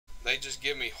they just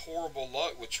give me horrible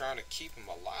luck with trying to keep them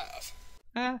alive.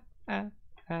 Ah, ah,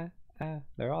 ah, ah.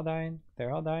 They're all dying.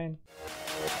 They're all dying.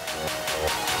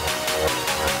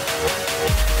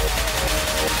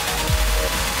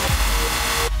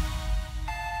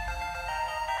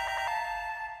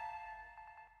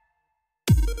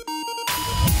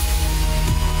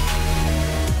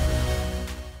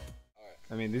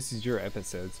 I mean, this is your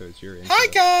episode, so it's your intro. Hi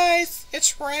guys,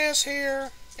 it's Raz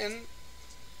here, and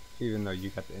even though you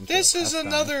got the intro, this is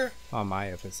another on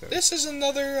my episode. This is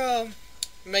another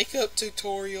makeup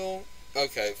tutorial.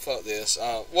 Okay, fuck this.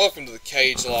 Welcome to the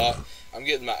CageLocke. I'm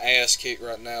getting my ass kicked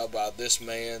right now by this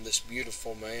man, this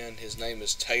beautiful man. His name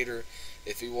is Tater.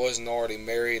 If he wasn't already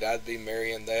married, I'd be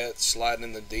marrying that. Sliding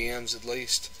in the DMs at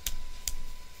least.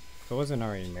 If I wasn't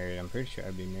already married, I'm pretty sure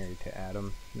I'd be married to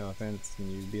Adam. No offense,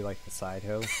 and you'd be like the side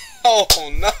hoe. Oh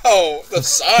no, the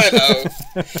side hoe.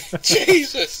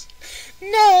 Jesus,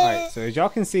 no. Alright, so as y'all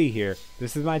can see here,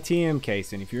 this is my TM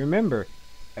case, and if you remember,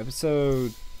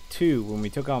 episode 2, when we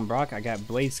took on Brock, I got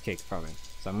Blaze Kick from him.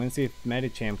 So I'm gonna see if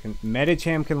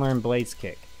Medicham can learn Blaze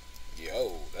Kick.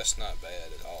 Yo, that's not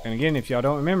bad at all. And again, if y'all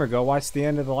don't remember, go watch the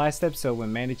end of the last episode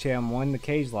when Medicham won the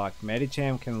CageLocke.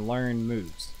 Medicham can learn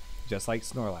moves, just like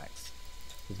Snorlax.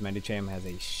 Because Medicham has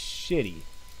a shitty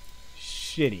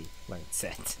learn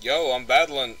set. Yo, I'm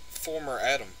battling former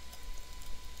Adam.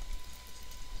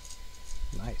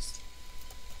 Nice.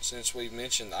 Since we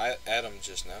mentioned Adam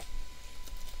just now.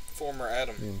 Former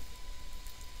Adam. Yeah.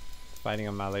 Fighting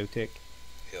on Milotic.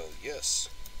 Hell yes.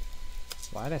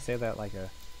 Why did I say that like a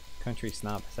country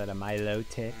snob? I said a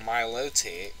Milotic.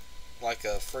 Milotic. Like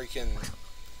a freaking...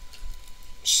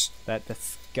 That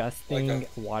disgusting like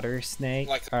water snake.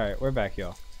 Alright, we're back,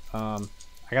 y'all. I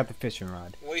got the fishing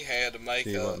rod. We had to make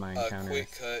a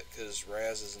quick cut because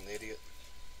Raz is an idiot.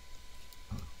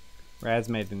 Raz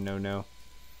made the no-no.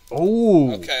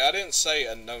 Oh! Okay, I didn't say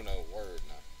a no-no word,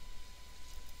 no.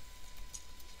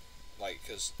 Like,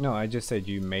 cause... No, I just said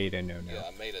you made a no-no. Yeah,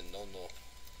 I made a no-no.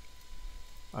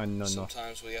 A no-no.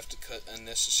 Sometimes we have to cut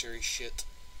unnecessary shit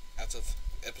out of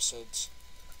episodes.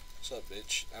 What's up,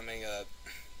 bitch? I mean,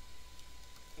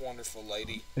 wonderful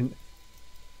lady. I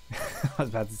was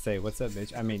about to say, what's up,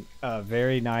 bitch? I mean, a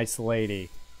very nice lady.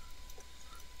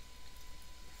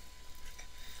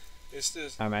 It's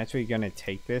just... I'm actually gonna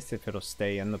take this if it'll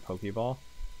stay in the Pokeball.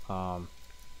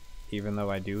 Even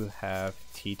though I do have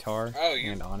Tater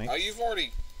and Onyx. Oh, you've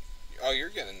already... Oh, you're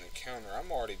getting an encounter.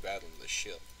 I'm already battling the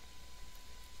ship.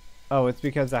 Oh, it's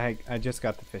because I just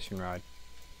got the fishing rod.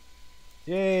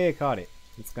 Yay, caught it.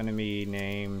 It's gonna be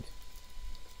named...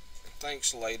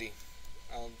 Thanks, lady.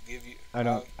 I'll give you.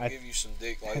 I'll give you some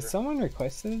dick later. Has someone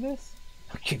requested this?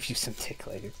 I'll give you some dick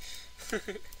later.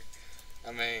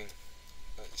 I mean,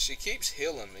 she keeps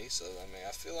healing me, so I mean,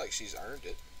 I feel like she's earned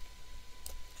it.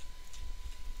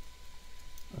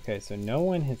 Okay, so no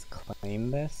one has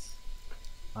claimed this.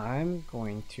 I'm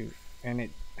going to, and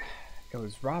it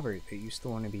was Robert that used to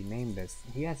want to be named this.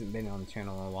 He hasn't been on the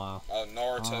channel in a while.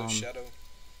 Naruto Shadow,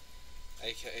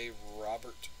 aka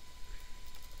Robert.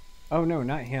 Oh no,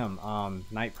 not him.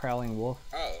 Night Prowling Wolf.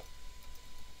 Oh.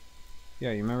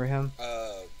 Yeah, you remember him?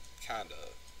 Kinda.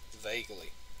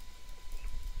 Vaguely.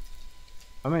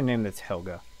 I'm gonna name this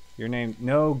Helga. Your name?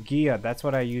 No, Gia. That's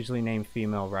what I usually name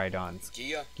female Rhydons.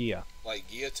 Gia? Gia. Like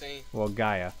guillotine? Well,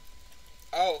 Gaia.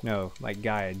 Oh. No, like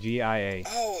Gaia. G-I-A.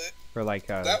 Oh. For like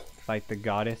like the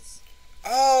goddess.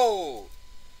 Oh.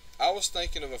 I was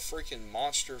thinking of a freaking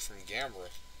monster from Gamera.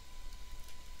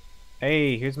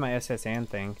 Hey, here's my SSN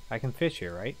thing. I can fish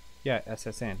here, right? Yeah,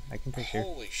 SSN. I can fish here.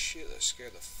 Holy shit, that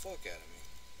scared the fuck out of me.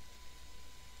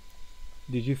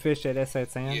 Did you fish at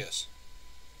SSN? Yes.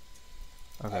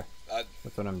 Okay.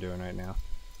 That's what I'm doing right now.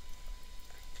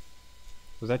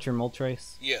 Was that your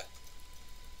Moltres? Yeah.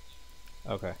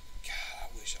 Okay. God, I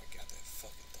wish I got that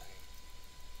fucking thing.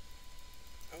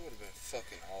 That would have been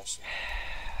fucking awesome.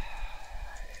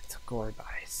 It's a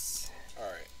Gorbice.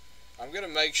 Alright. I'm gonna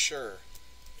make sure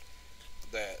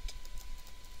that...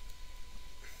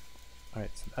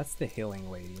 Alright, so that's the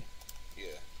healing lady.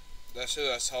 Yeah. That's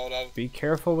who I told I was... Be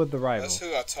careful with the rival. That's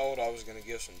who I told I was going to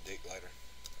give some dick later.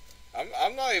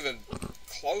 I'm not even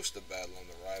close to battling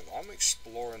the rival. I'm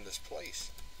exploring this place.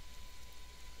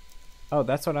 Oh,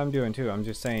 that's what I'm doing too. I'm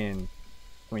just saying,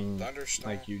 when Thunderstorm.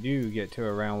 like you do get to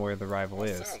around where the rival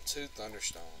is. I found 2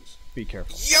 thunderstones. Be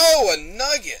careful. Yo, a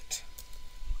nugget!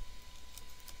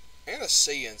 And a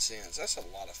sea incense. That's a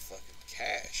lot of fucking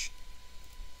cash.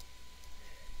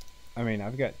 I mean,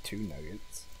 I've got 2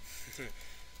 nuggets.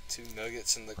 2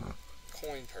 nuggets in the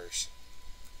coin purse.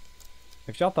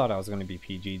 If y'all thought I was going to be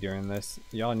PG during this,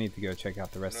 y'all need to go check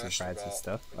out the rest of the Fridays and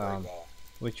stuff.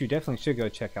 Which you definitely should go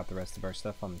check out the rest of our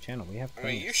stuff on the channel. We have I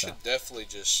plenty mean, you of should stuff. definitely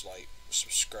just, like,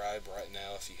 subscribe right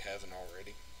now if you haven't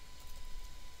already.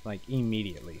 Like,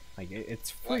 immediately. Like,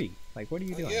 it's free. Like, what are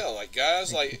you doing? Yeah, like,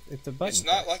 guys, like, it's a button it's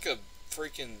not press. like a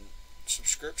freaking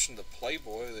subscription to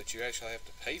Playboy that you actually have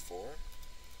to pay for.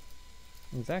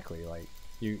 Exactly. Like,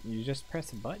 you just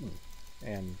press a button,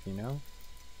 and, you know,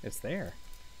 it's there.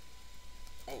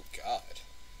 Oh, God.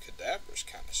 Cadabra's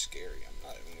kind of scary. I'm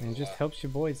not even gonna And it just lie. helps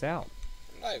your boys out.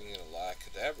 I'm not even gonna lie.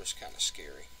 Cadabra's kind of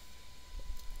scary.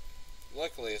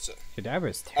 Luckily, it's a...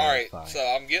 Cadabra's terrifying. Alright,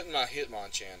 so I'm getting my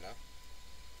Hitmonchan now.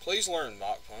 Please learn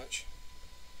Mach Punch.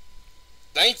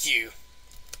 Thank you!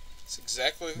 That's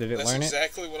exactly, Did it learn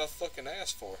exactly what I fucking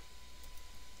asked for.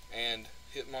 And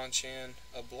Hitmonchan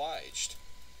obliged.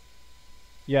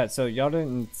 Yeah, so y'all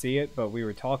didn't see it, but we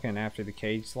were talking after the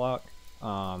CageLocke,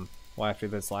 well, after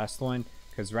this last one,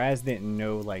 because Raz didn't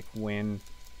know, like, when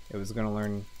it was going to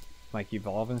learn, like,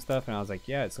 evolve and stuff, and I was like,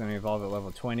 yeah, it's going to evolve at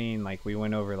level 20, and, like, we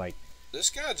went over, like... This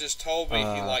guy just told me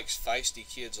he likes feisty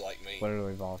kids like me. What it'll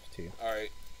evolve to.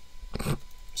 Alright.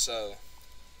 So,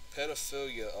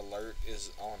 pedophilia alert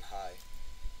is on high.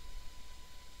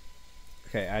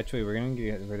 Okay, actually, we're going to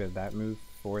get rid of that move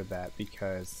for that,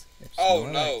 because if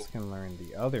Snorlax can learn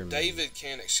the other move... David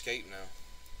can't escape now.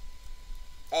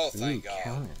 Oh, thank God.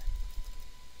 Counter.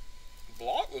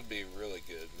 Block would be a really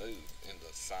good move in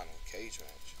the final cage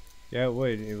match. Yeah, it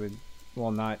would. It would...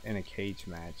 Well, not in a cage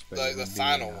match, but The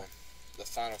final one. The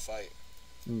final fight.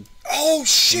 Mm. Oh,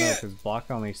 shit! No, because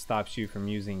block only stops you from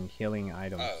using healing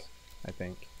items, I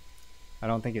think. I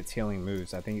don't think it's healing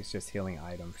moves. I think it's just healing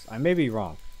items. I may be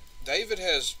wrong. David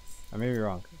has... I may be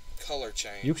wrong. Color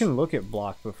change. You can look at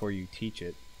block before you teach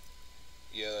it.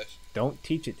 Yeah. Don't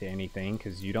teach it to anything,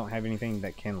 because you don't have anything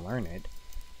that can learn it.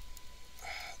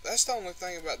 That's the only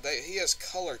thing about David. He has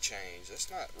color change. That's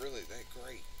not really that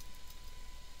great.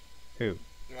 Who?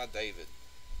 My David.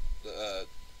 The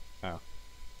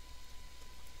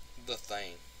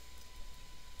thing.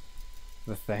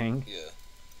 The thing?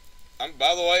 Yeah.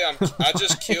 By the way, I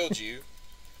just killed you.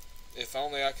 If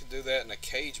only I could do that in a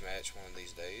cage match one of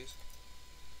these days.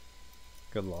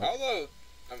 Good luck. Although,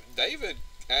 David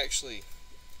actually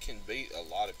can beat a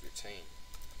lot of your team.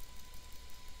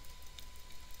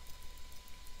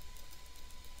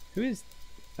 Who is...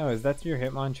 Oh, is that your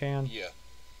Hitmonchan? Yeah.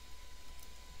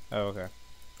 Oh, okay.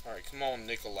 Alright, come on,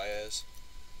 Nicolas.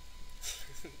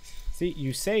 See,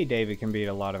 you say David can beat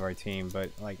a lot of our team,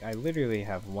 but, like, I literally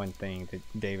have one thing that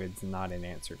David's not an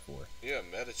answer for. Yeah,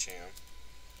 Metacham.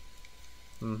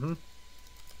 Mm-hmm.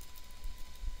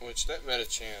 Which, that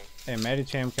Metacham... And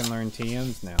Metacham can learn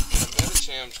TMs now.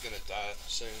 Metacham's gonna die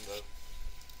soon, though.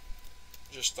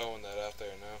 Just throwing that out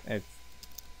there now. It's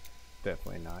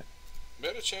definitely not.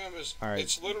 Metacham is... All right.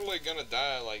 It's literally gonna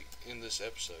die, like, in this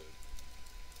episode.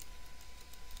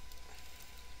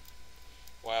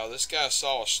 Wow, this guy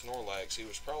saw a Snorlax. He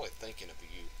was probably thinking of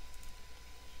you.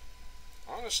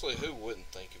 Honestly, who wouldn't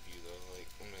think of you, though? Like,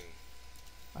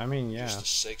 I mean, yeah. Just a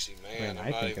sexy man.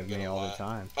 I think of me all the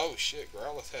time. Oh, shit.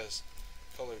 Growlithe has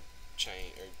color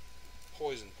chain, or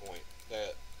poison point.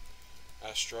 That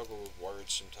I struggle with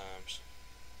words sometimes.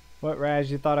 What,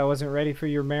 Raz? You thought I wasn't ready for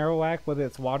your Marowak with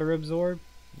its water absorb?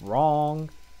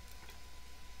 Wrong.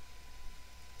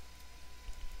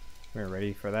 We were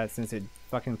ready for that since it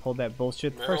fucking pulled that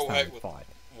bullshit the first time we fought.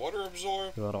 Water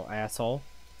absorb? You little asshole.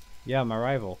 Yeah, my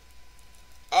rival.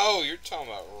 Oh, you're talking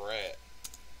about Rat.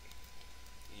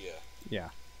 Yeah. Yeah,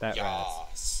 that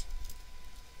Raz.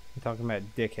 I'm talking about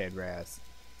dickhead Raz.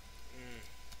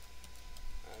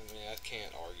 I mean, I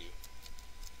can't argue.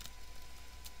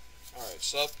 Alright,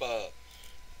 sup,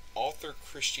 Author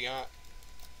Christian...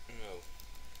 No.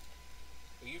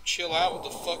 Will you chill out with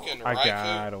the fucking Raikou? I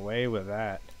got away with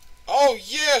that. Oh,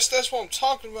 yes! That's what I'm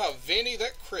talking about, Vinny.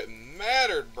 That crit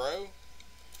mattered, bro.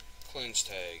 Cleanse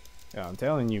tag. Yeah, I'm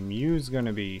telling you, Mew's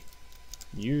gonna be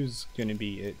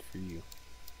it for you.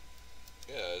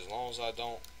 Yeah, as long as I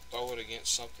don't throw it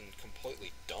against something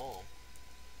completely dumb.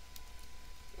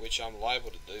 Which I'm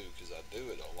liable to do, because I do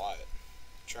it a lot.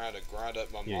 Trying to grind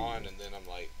up my mind, and then I'm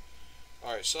like,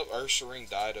 alright, sup, Ursaring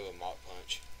died to a Mach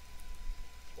Punch.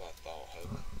 That's what I thought,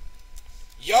 hope.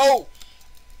 Yo!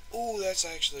 Ooh, that's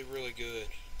actually really good.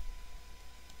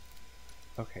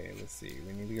 Okay, let's see.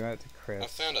 We need to go out to Chris. I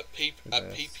found a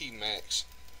PP Max.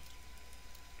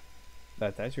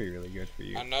 That's actually really good for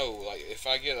you. I know, like, if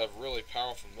I get a really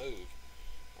powerful move,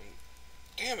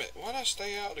 damn it, why'd I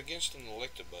stay out against an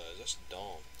Electabuzz? That's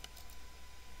dumb.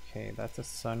 Okay, that's a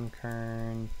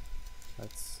Sunkern.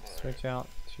 Let's switch out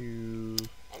to...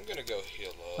 I'm gonna go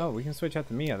heal up. Oh, we can switch out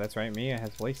to Mia. That's right, Mia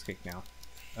has Blaze Kick now.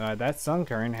 That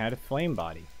Sunkern had a Flame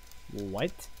Body.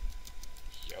 What?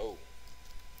 Yo.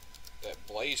 That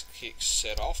blaze kick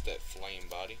set off that flame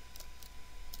body.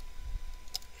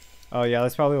 Oh yeah,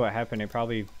 that's probably what happened. It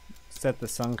probably set the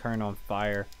sun kern on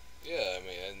fire. Yeah, I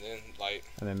mean, and then, like...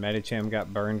 And then Medicham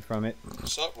got burned from it.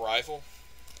 What's up, Rifle?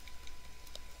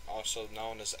 Also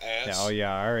known as Ass. Yeah, oh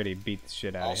yeah, I already beat the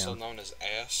shit out of him. Also known as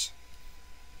Ass.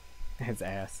 It's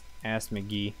Ass. Ass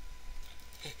McGee.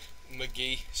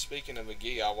 McGee. Speaking of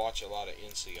McGee, I watch a lot of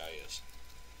NCIS.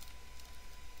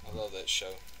 I love that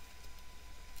show.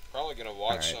 Probably gonna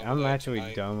watch some of I'm that actually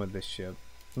tonight. done with the ship.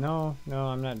 No,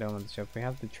 I'm not done with the ship. We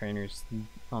have the trainers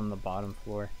on the bottom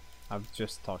floor. I've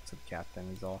just talked to the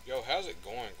captain is all. Yo, how's it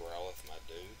going, Growlith, my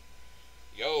dude?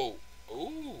 Yo,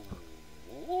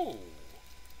 ooh.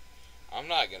 I'm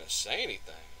not gonna say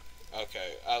anything.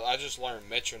 Okay, I just learned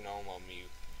metronome on mute.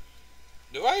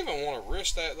 Do I even want to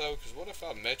risk that, though? Because what if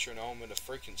I metronome into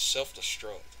freaking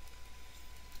self-destruct?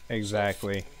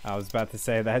 Exactly. I was about to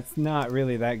say, that's not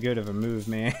really that good of a move,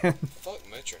 man. Fuck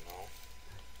metronome.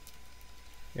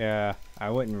 Yeah, I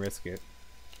wouldn't risk it.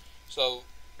 So...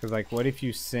 Because, like, what if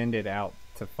you send it out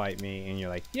to fight me and you're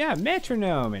like, yeah,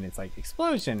 metronome, and it's like,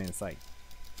 explosion, and it's like...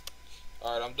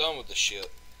 Alright, I'm done with the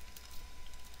ship.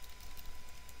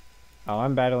 Oh,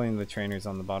 I'm battling the trainers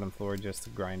on the bottom floor just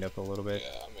to grind up a little bit.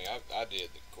 Yeah, I mean, I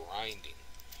did the grinding.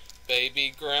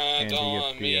 Baby, grind and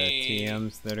on to me. get the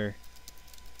TMs that are...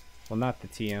 Well, not the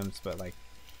TMs, but, like,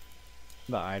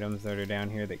 the items that are down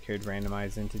here that could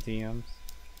randomize into TMs.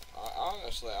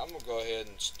 Honestly, I'm going to go ahead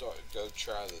and go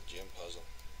try the gym puzzle.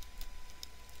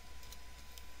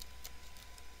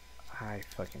 I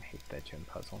fucking hate that gym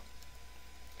puzzle.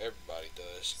 Everybody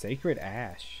does. Sacred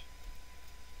Ash.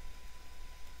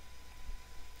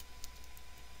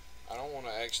 I don't want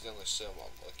to accidentally sell my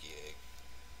lucky egg.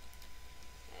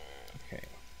 Alright. Okay.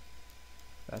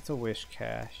 That's a wish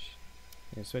cache.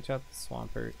 You switch out the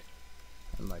Swampert.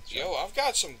 Yo, I've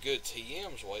got some good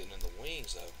TMs waiting in the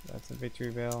wings, though. That's a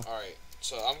victory bell. Alright,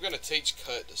 so I'm going to teach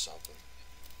Cut to something.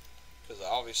 Because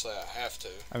obviously I have to.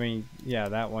 I mean, yeah,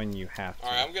 that one you have to.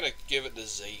 Alright, I'm going to give it to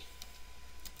Z.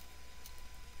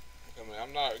 I mean,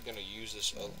 I'm not going to use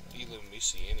this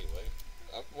Illumisi anyway.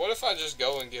 What if I just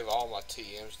go and give all my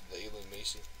TMs to the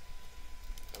Illumisi?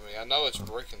 I mean, I know it's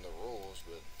breaking the rules,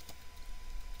 but...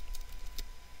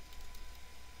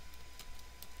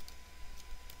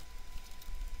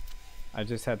 I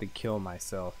just had to kill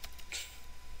myself.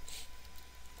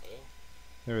 Well,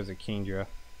 there was a Kingdra.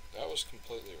 That was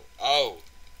completely... Oh!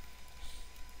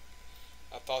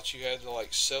 I thought you had to,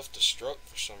 like, self-destruct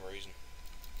for some reason.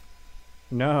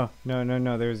 No.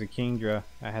 There was a Kingdra.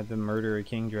 I had to murder a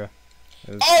Kingdra.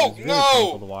 It was really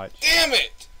painful to watch. Damn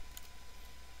it!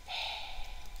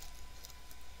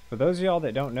 For those of y'all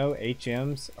that don't know,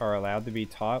 HMs are allowed to be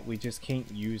taught. We just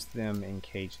can't use them in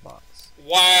cage locks.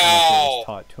 Wow! Unless it was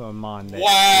taught to a mon that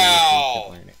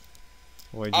could learn it.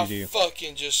 What'd you do? I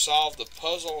fucking just solved the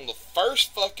puzzle on the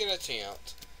first fucking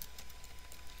attempt.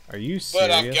 Are you serious?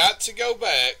 But I've got to go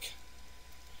back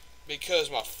because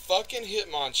my fucking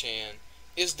Hitmonchan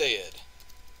is dead.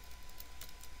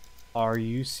 Are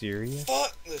you serious?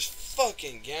 Fuck this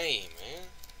fucking game, man.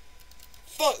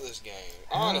 Fuck this game.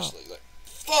 Honestly, like,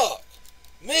 fuck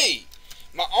me.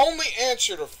 My only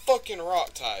answer to fucking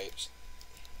rock types.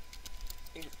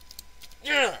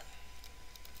 Yeah.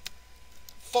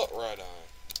 Fuck right on.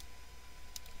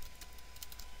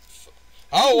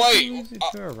 Oh wait. Use it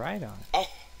to a right on. Oh,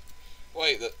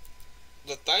 wait.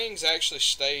 The things actually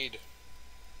stayed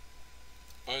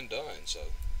undone. So.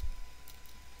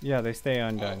 Yeah, they stay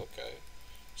undone. Oh, okay.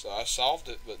 So I solved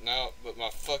it, but my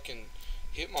fucking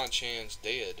Hitmonchan's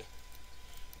dead.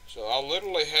 So I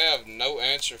literally have no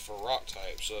answer for rock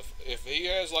type. So if he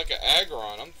has like an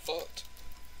Aggron, I'm fucked.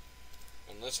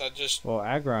 Unless I just... Well,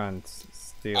 Aggron's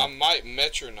steel. I might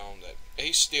metronome that.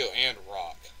 He's steel and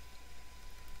rock.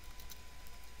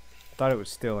 I thought it was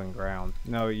still in ground.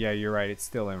 No, yeah, you're right. It's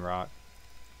still in rock.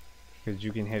 Because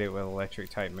you can hit it with electric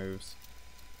type moves.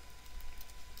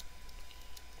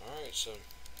 Alright, so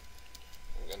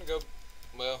I'm gonna go.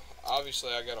 Well,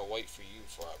 obviously I gotta wait for you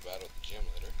before I battle the gym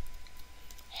leader.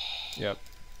 Yep.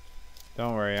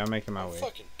 Don't worry, I'm making my way. I'm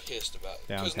fucking pissed about it.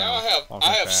 Because Downtown. now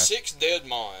I have fast. 6 dead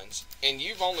mons, and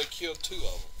you've only killed 2 of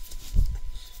them.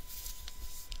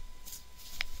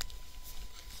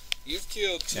 You've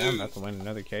killed 2. Yeah, I'm about to win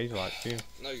another cage lock too.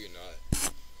 No, you're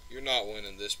not. You're not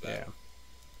winning this battle.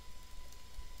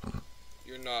 Yeah.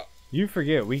 You're not. You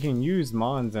forget we can use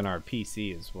mons in our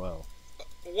PC as well.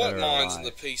 What mons in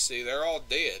the PC? They're all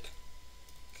dead.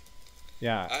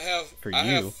 Yeah. I have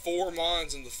 4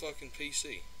 mons in the fucking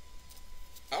PC.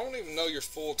 I don't even know your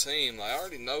full team. I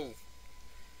already know.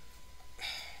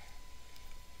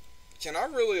 Can I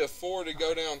really afford to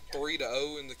go down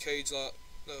 3-0 in the CageLocke?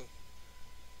 No.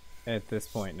 At this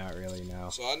point, not really, no.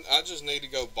 So I just need to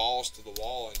go balls to the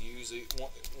wall and use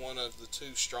one of the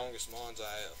two strongest mons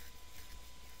I have.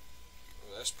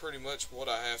 Well, that's pretty much what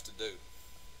I have to do.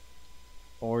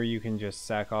 Or you can just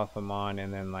sack off a mon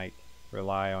and then like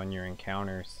rely on your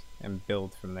encounters and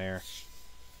build from there.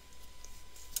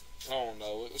 I don't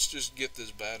know. Let's just get this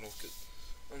battle because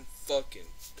I'm fucking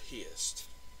pissed.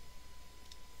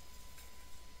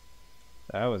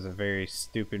 That was a very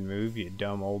stupid move, you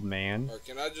dumb old man. Or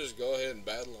can I just go ahead and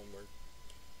battle him? Or,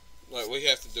 like, we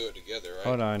have to do it together, right?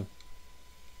 Hold on.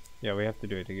 Yeah, we have to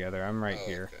do it together. I'm right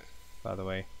here, okay. by the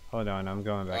way. Hold on, I'm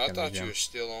going back in the gym. I thought you were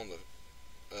still on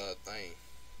the thing.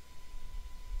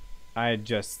 I had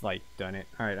just, like, done it.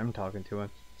 Alright, I'm talking to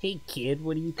him. Hey, kid,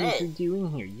 what do you think you're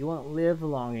doing here? You won't live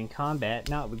long in combat,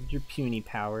 not with your puny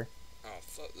power. Oh,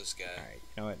 fuck this guy. Alright,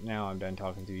 you know what? Now I'm done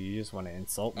talking to you. You just want to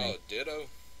insult me. Oh, ditto?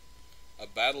 A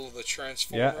battle of the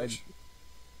Transformers? Yeah.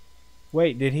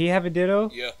 Wait, did he have a ditto?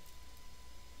 Yeah.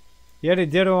 He had a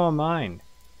ditto on mine.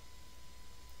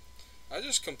 I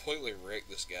just completely wrecked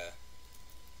this guy.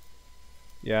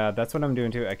 Yeah, that's what I'm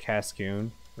doing too. A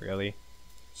Cascoon, really?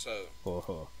 So,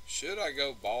 Whoa. should I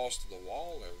go balls to the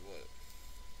wall or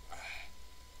what?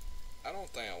 I don't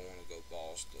think I want to go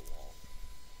balls to the wall.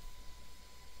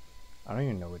 I don't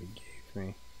even know what he gave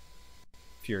me.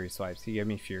 Fury swipes. He gave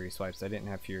me fury swipes. I didn't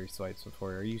have fury swipes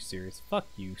before. Are you serious? Fuck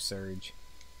you, Surge.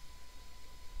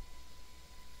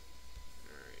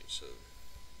 Alright, so.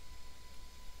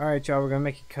 Alright, y'all. We're gonna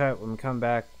make a cut. When we come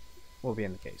back, we'll be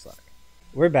in the CageLocke.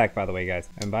 We're back, by the way, guys.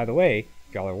 And by the way,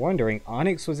 if y'all are wondering,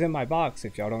 Onyx was in my box.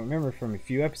 If y'all don't remember from a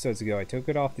few episodes ago, I took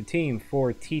it off the team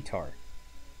for Tater.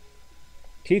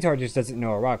 Tater just doesn't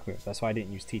know a rock move. That's why I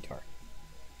didn't use Tater.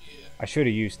 Yeah. I should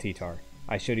have used Tater.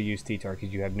 I should have used Tater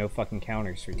because you have no fucking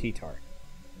counters for Tater.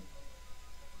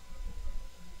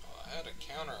 Oh, I had a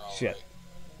counter already. Shit.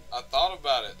 I thought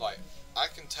about it. Like, I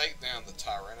can take down the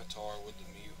Tyranitar with the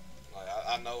Mew. Like,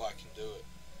 I know I can do it.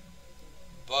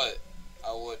 But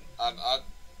I would.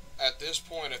 At this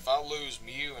point, if I lose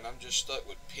Mew and I'm just stuck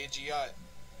with Pidgeot,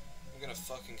 I'm gonna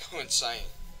fucking go insane.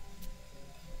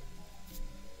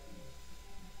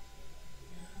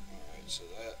 Alright, so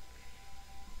that.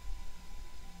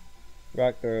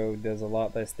 Rock Throw does a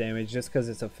lot less damage just because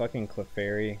it's a fucking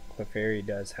Clefairy. Clefairy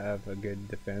does have a good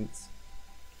defense.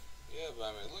 Yeah, but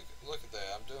I mean, look at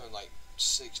that. I'm doing like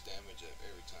 6 damage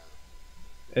every time.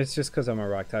 It's just because I'm a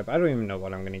rock type. I don't even know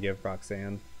what I'm going to give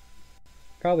Roxanne.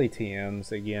 Probably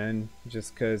TMs again,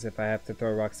 just because if I have to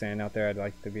throw Roxanne out there, I'd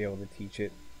like to be able to teach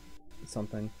it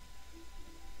something.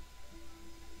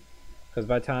 Because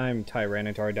by the time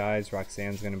Tyranitar dies,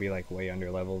 Roxanne's going to be like way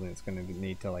under leveled and it's going to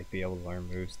need to like be able to learn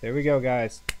moves. There we go,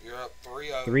 guys. You're up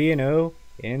 3-0. 3-0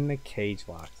 in the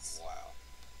CageLocks. Wow.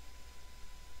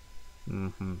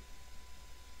 Mm-hmm.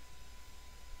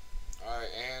 Alright,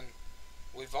 and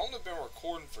we've only been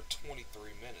recording for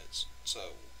 23 minutes, so.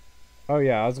 Oh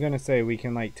yeah, I was going to say we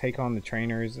can like take on the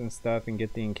trainers and stuff and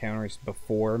get the encounters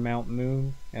before Mount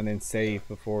Moon and then save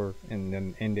before, and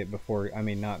then end it before, I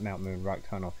mean not Mount Moon, Rock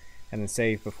Tunnel. And then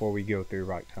save before we go through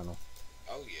Rock Tunnel.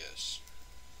 Oh, yes.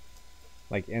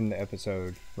 Like in the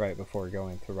episode right before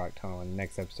going through Rock Tunnel, and the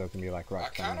next episode can be like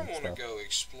Rock Tunnel. I kind of want to go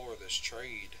explore this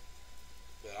trade,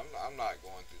 but I'm not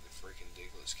going through the freaking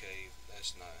Digless Cave.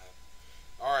 That's not happening.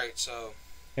 Alright, so.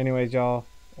 Anyways, y'all,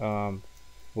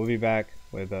 we'll be back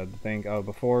with the thing. Oh,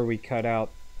 before we cut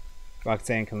out,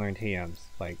 Roxanne can learn TMs.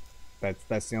 Like,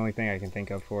 that's the only thing I can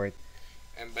think of for it.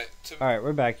 Alright,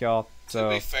 we're back, y'all. So,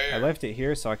 to be fair, I left it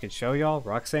here so I could show y'all.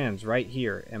 Roxanne's right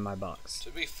here in my box. To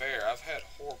be fair, I've had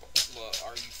horrible... Look,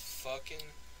 are you fucking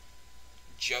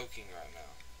joking right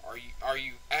now? Are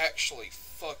you actually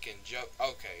fucking joking?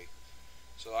 Okay,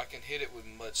 so I can hit it with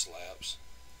mud slaps.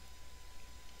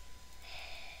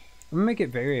 I'm gonna make it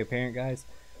very apparent, guys.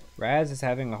 Raz is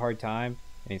having a hard time,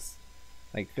 and he's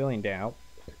like feeling down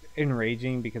and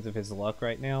raging because of his luck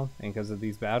right now and because of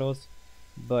these battles.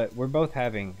 But we're both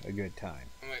having a good time.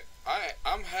 I mean,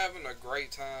 I'm having a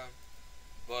great time,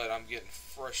 but I'm getting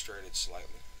frustrated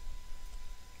slightly.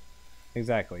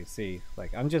 Exactly. See,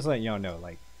 like, I'm just letting y'all know,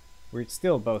 like, we're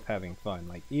still both having fun.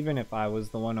 Like, even if I was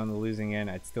the one on the losing end,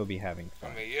 I'd still be having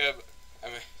fun. I mean, yeah, but, I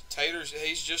mean, Tater's,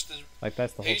 he's just as... Like,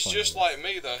 that's the whole He's point just like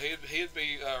me, though. He'd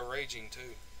be raging,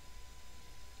 too.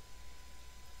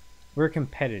 We're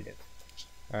competitive.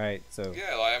 Alright, so...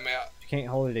 Yeah, like, I mean... You can't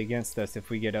hold it against us if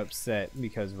we get upset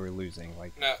because we're losing.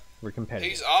 Like, now, we're competitive.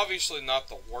 He's obviously not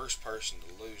the worst person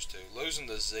to lose to. Losing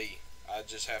to Z, I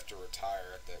just have to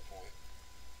retire at that point.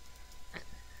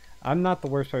 I'm not the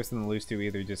worst person to lose to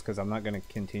either, just because I'm not going to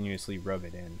continuously rub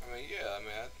it in. I mean, yeah, I mean,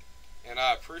 and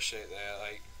I appreciate that.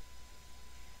 Like,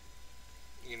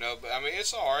 you know, but I mean,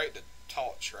 it's all right to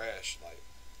talk trash. Like,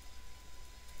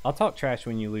 I'll talk trash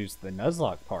when you lose the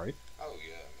Nuzlocke part. oh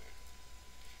yeah,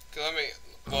 man. Cause I mean,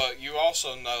 but you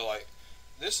also know, like,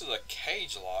 this is a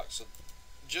cage lock, so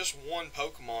just one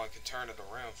Pokemon can turn it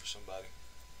around for somebody.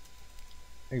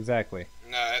 Exactly.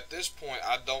 Now, at this point,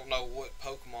 I don't know what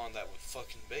Pokemon that would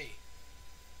fucking be.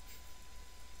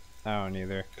 I don't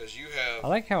either. Because you I have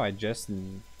like how I just...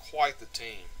 quite the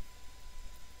team.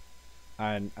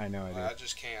 I know I do. I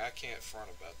just can't, I can't front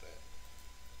about that.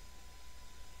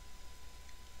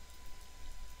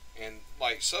 And,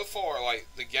 like, so far, like,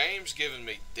 the game's given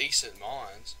me decent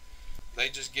mines. They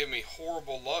just give me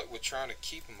horrible luck with trying to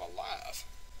keep them alive.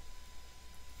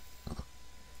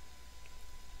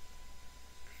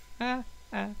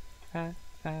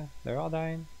 They're all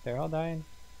dying. They're all dying.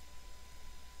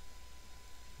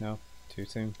 No, too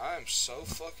soon. I am so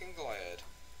fucking glad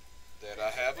that I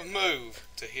have a move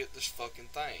to hit this fucking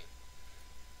thing.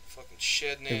 Fucking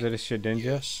shedding it. Is it a Shedinja?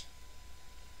 Yes.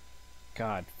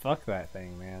 God, fuck that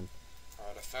thing, man.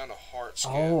 Alright, I found a heart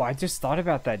scout. Oh, I just thought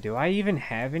about that. Do I even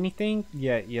have anything?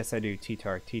 Yeah, yes I do.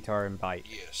 Tater and Bite.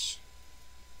 Yes.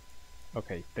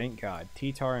 Okay, thank God.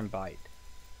 Tater and Bite.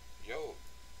 Yo.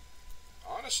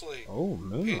 Honestly. Oh,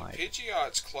 Moonlight.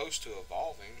 Pidgeot's close to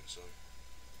evolving, so.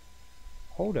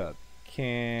 Hold up.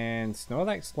 Can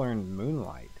Snorlax learn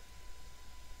Moonlight?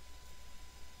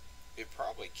 It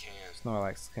probably can.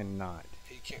 Snorlax cannot.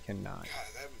 He can. Cannot.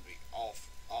 God, that would be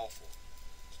awful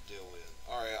to deal with.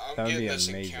 Alright, I'm That would getting be this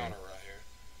amazing. encounter right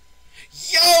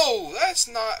here. Yo! That's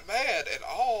not bad at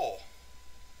all.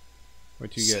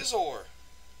 What you get? Scizor.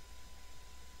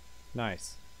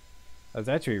 Nice. That's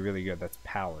actually really good. That's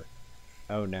power.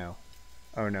 Oh no.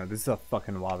 Oh no, this is a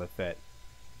fucking Wobbuffet.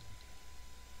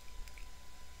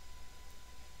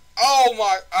 Oh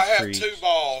my! I have Screech, 2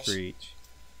 balls. Screech.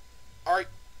 Alright.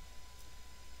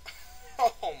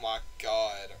 Oh my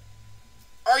god.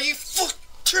 Are you fucking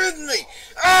kidding me?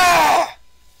 Ah!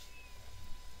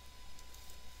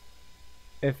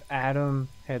 If Adam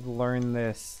had learned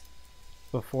this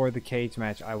before the cage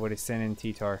match, I would have sent in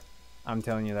Tater. I'm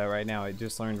telling you that right now. It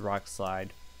just learned Rock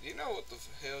Slide. You know what the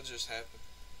hell just happened?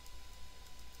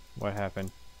 What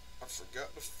happened? I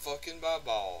forgot to fucking buy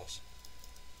balls.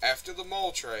 After the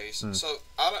mole trace. Hmm. So,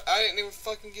 I didn't even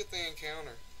fucking get the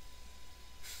encounter.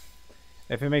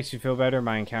 If it makes you feel better,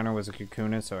 my encounter was a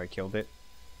Kakuna, so I killed it.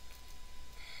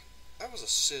 That was a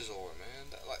Scizor,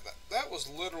 man. That was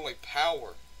literally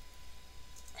power.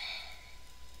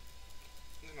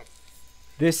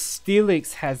 This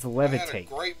Steelix has I had a Levitate.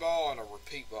 great ball and a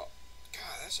repeat ball.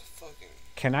 God, that's a fucking...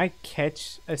 Can I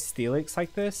catch a Steelix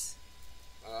like this?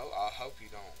 I hope you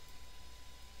don't.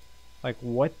 Like,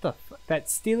 what the that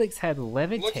Steelix had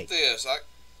Levitate. Look at this.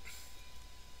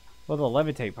 Well, the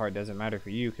Levitate part doesn't matter for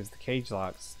you because the cage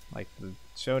locks, like the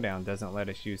showdown, doesn't let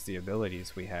us use the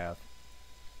abilities we have.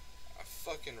 I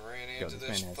fucking ran Yo, into this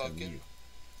this man has fucking...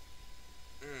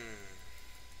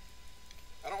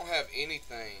 I don't have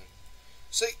anything.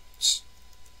 See,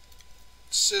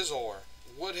 Scizor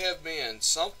would have been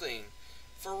something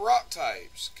for rock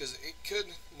types because it could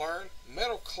learn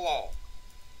Metal Claw.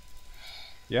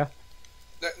 Yeah.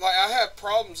 Like, I have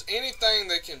problems. Anything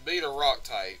that can beat a rock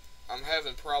type, I'm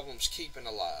having problems keeping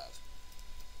alive.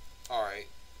 Alright.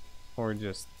 Or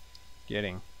just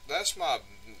getting. That's my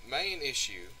main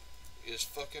issue, is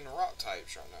fucking rock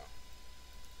types right now.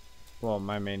 Well,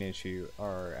 my main issue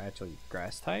are actually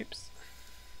grass types.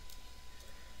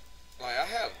 Like, I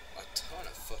have a ton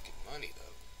of fucking money,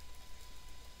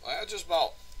 though. Like, I just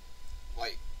bought,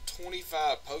 like,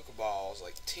 25 Pokeballs,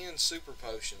 like, 10 Super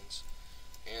Potions,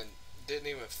 and didn't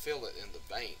even fill it in the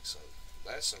bank, so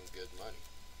that's some good money.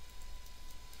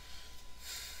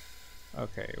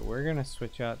 Okay, we're gonna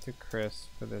switch out to Chris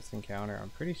for this encounter. I'm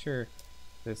pretty sure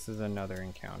this is another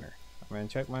encounter. I'm gonna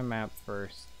check my map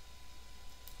first.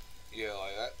 Yeah,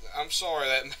 like, I'm sorry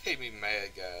that made me mad,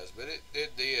 guys, but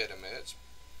it did. I mean, it's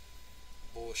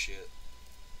bullshit.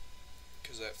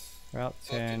 Because that Route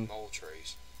fucking 10. mole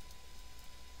trace.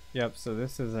 Yep, so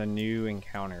this is a new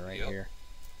encounter right Yep. here.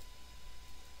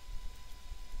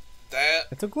 That,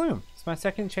 It's a Gloom. It's my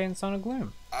second chance on a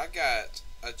Gloom. I got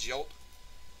a Jolt.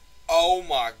 Oh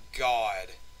my god.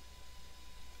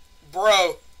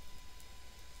 Bro.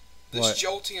 This What?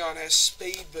 Jolteon has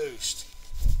speed boost.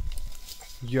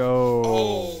 Yo.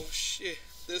 Oh shit.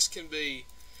 This can be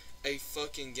a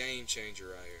fucking game changer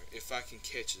right here. If I can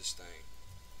catch this thing.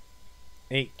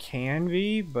 It can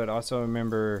be, but also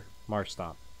remember Marsh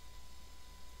Stomp.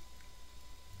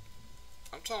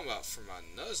 I'm talking about for my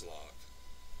Nuzlocke.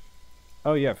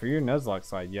 Oh yeah, for your Nuzlocke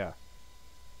side, yeah.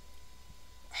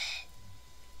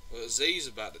 Well, Z's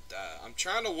about to die. I'm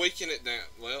trying to weaken it down.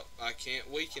 Well, I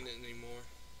can't weaken it anymore.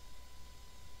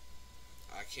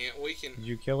 I can't weaken. Did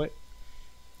you kill it?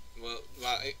 Well,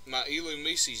 my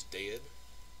Ilumisi's dead.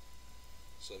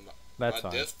 So That's my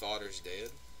fine. Death Fodder's dead.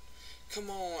 Come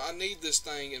on, I need this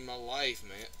thing in my life,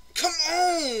 man. Come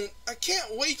on! I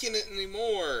can't weaken it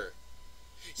anymore.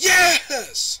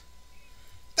 Yes!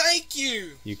 Thank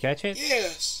you! You catch it?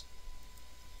 Yes!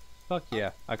 Fuck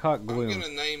yeah. I caught Gloom. I'm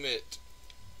gonna name it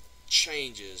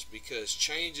Changes, because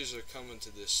changes are coming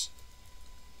to this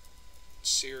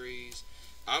series.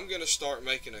 I'm gonna start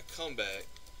making a comeback.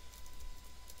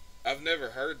 I've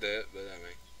never heard that, but I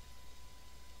mean...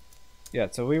 Yeah,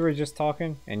 so we were just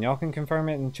talking, and y'all can confirm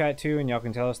it in chat too, and y'all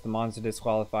can tell us the mons are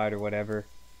disqualified or whatever.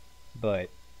 But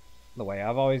the way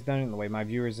I've always done it, and the way my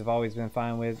viewers have always been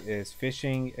fine with, is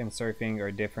fishing and surfing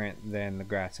are different than the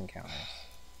grass encounters.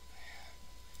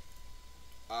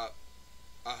 I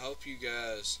hope you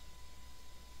guys...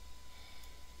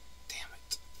 Damn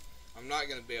it. I'm not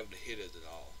going to be able to hit it at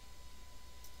all.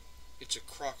 It's a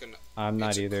crocodile. I'm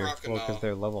not either. Well, because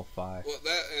they're level 5. Well,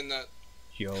 that and that...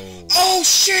 Yo. Oh,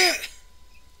 shit!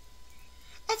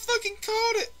 I fucking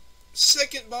caught it!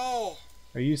 Second ball.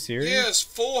 Are you serious? Yes,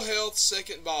 full health,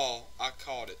 second ball. I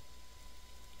caught it.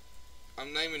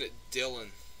 I'm naming it Dylan.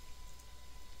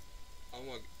 Oh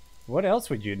my... What else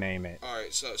would you name it?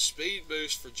 Alright, so speed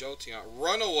boost for Jolteon.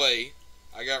 Runaway.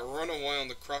 I got runaway on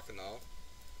the crocodile.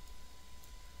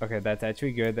 Okay, that's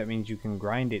actually good. That means you can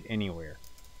grind it anywhere.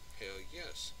 Hell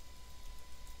yes.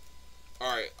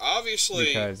 Alright, obviously...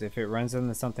 Because if it runs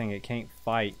into something it can't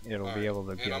fight, it'll be able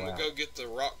to get out. And I'm going to go get the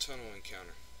rock tunnel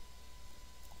encounter.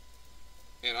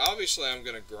 And obviously I'm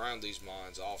going to grind these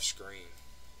mines off screen.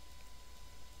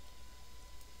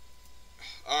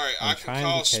 Alright, I can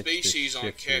call species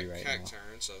on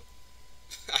Cacturn, so...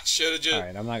 I should have just...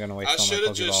 Alright, I'm not going to waste all my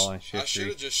Pokeball on Shiftry. I should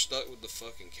have just stuck with the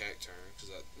fucking Cacturn,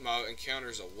 because my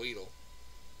encounter's a Weedle.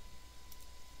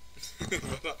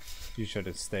 You should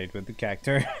have stayed with the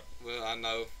Cacturn. Well, I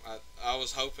know. I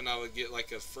was hoping I would get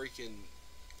like a freaking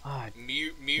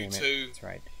Mewtwo That's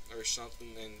right. or something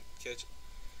and catch it.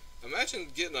 Imagine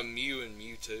getting a Mew and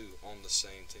Mewtwo on the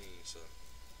same team.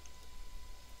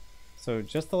 So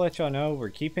just to let y'all know, we're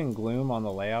keeping Gloom on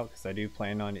the layout because I do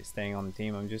plan on it staying on the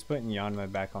team. I'm just putting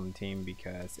Yanma back on the team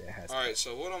because it has... Alright,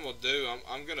 so what I'm going to do,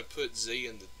 I'm going to put Z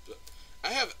in the... I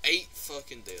have 8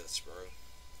 fucking deaths, bro.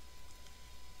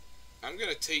 I'm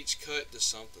going to teach Cut to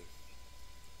something.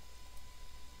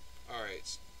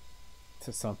 Alright.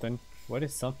 To something? What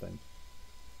is something?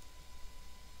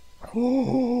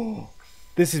 Oh,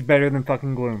 this is better than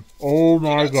fucking Gloom. Oh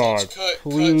my god.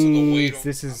 Please,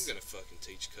 this is... I'm gonna fucking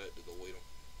teach Cut to the Weedle.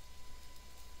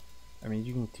 I mean,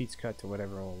 you can teach Cut to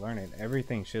whatever will learn it.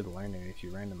 Everything should learn it if you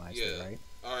randomize it, right?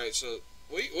 Alright, so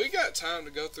we got time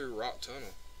to go through Rock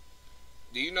Tunnel.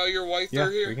 Do you know your way through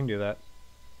here? Yeah, we can do that.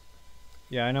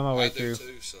 Yeah, I know my way through. I do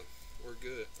too, so we're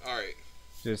good. Alright.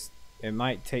 Just... It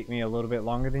might take me a little bit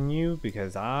longer than you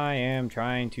because I am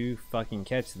trying to fucking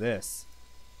catch this.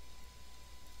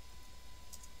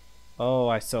 Oh,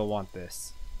 I so want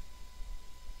this.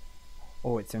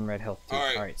 Oh, it's in red health too.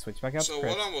 Alright, switch back up. So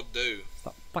what I'm gonna do...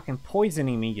 Stop fucking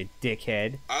poisoning me, you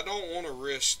dickhead. I don't want to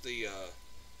risk the...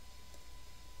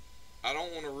 I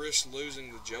don't want to risk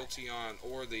losing the Jolteon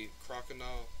or the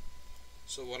Crocodile.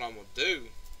 So what I'm gonna do...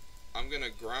 I'm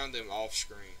gonna grind them off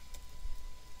screen.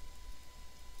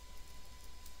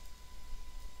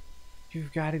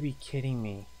 You've got to be kidding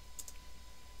me.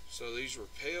 So these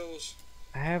repels...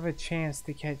 I have a chance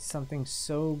to catch something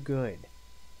so good.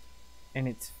 And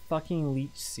it's fucking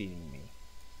leech seeding me.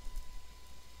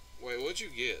 Wait, what'd you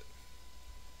get?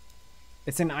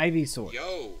 It's an Ivysaur.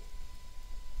 Yo!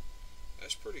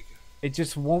 That's pretty good. It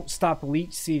just won't stop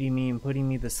leech seeding me and putting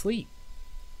me to sleep.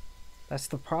 That's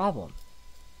the problem.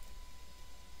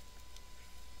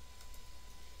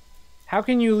 How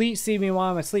can you leech seed me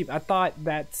while I'm asleep? I thought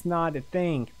that's not a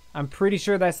thing. I'm pretty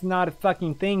sure that's not a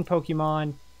fucking thing,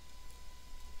 Pokemon.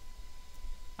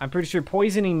 I'm pretty sure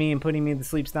poisoning me and putting me to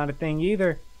sleep's not a thing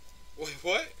either. Wait,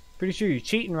 what? Pretty sure you're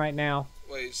cheating right now.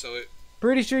 Wait, so it...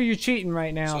 Pretty sure you're cheating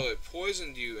right now. So it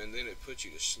poisoned you and then it put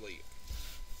you to sleep.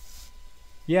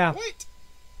 Yeah. What?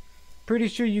 Pretty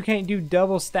sure you can't do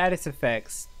double status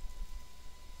effects.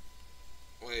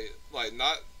 Wait, like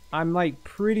not... I'm like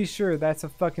pretty sure that's a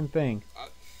fucking thing.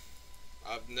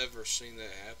 I've never seen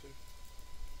that happen.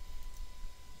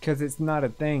 Because it's not a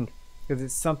thing. Because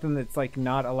it's something that's like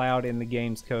not allowed in the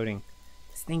game's coding.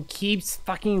 This thing keeps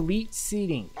fucking leech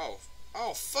seeding.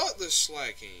 Oh, fuck this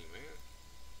slacking, man.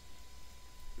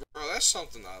 Bro, that's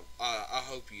something I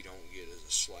hope you don't get as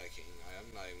a slacking.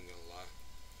 I'm not even gonna lie.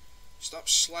 Stop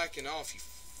slacking off, you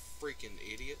freaking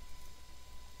idiot.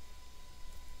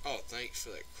 Oh, thanks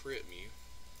for that crit, Mew.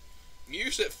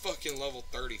 Mew's at fucking level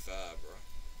 35, bro.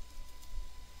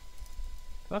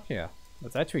 Fuck yeah.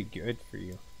 That's actually good for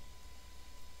you.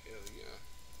 Hell yeah.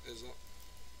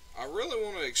 I really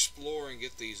want to explore and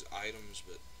get these items,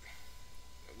 but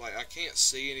like I can't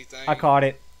see anything. I caught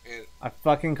it. And I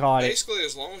fucking caught it. basically,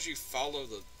 as long as you follow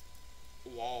the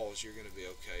walls, you're gonna be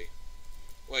okay.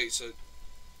 Wait, so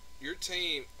your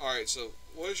team? All right, so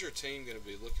what is your team gonna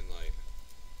be looking like?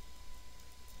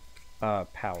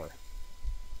 Power.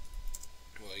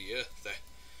 Well, yeah,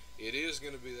 it is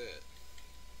gonna be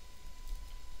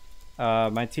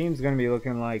that. My team's gonna be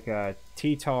looking like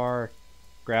Tater,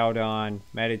 Groudon,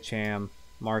 Medicham,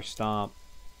 Marshtomp,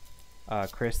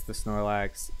 Chris the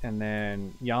Snorlax, and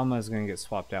then Yama's gonna get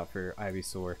swapped out for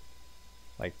Ivysaur,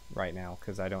 like right now,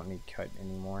 because I don't need Cut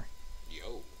anymore.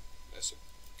 Yo, that's a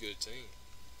good team.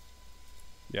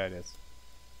 Yeah, it is.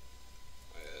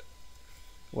 Uh,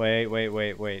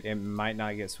 Wait. It might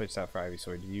not get switched out for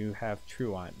Ivysaur. Do you have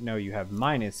Truant? No, you have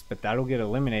Minus, but that'll get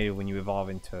eliminated when you evolve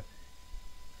into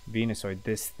Venusaur.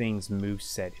 This thing's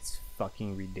moveset is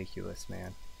fucking ridiculous,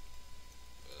 man.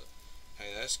 hey,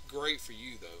 that's great for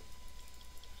you though.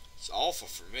 It's awful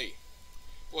for me.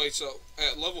 Wait, so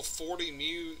at level 40,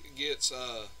 Mew gets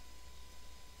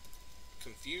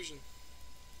Confusion.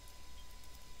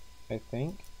 I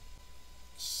think.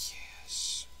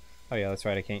 Yes. Oh yeah, that's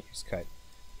right. I can't use Cut.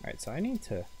 Alright, so I need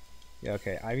to... Yeah,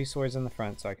 okay. Ivysaur's in the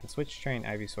front, so I can switch train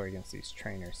Ivysaur against these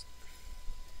trainers.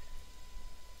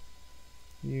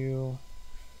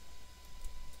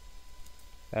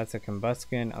 That's a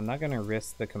Combuskin. I'm not going to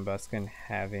risk the Combuskin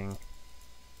having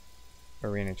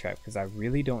Arena Trap, because I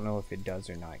really don't know if it does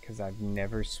or not, because I've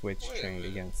never switched trained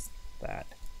against that.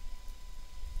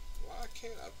 Why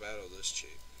can't I battle this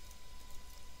chick?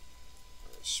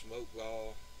 Smoke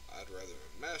Ball. I'd rather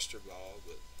a Master Ball,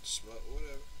 but smoke,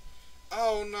 whatever.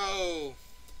 Oh no!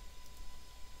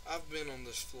 I've been on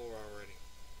this floor already.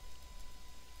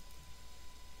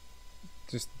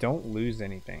 Just don't lose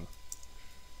anything.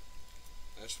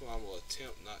 That's what I'm gonna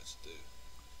attempt not to do.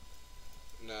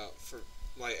 Now, for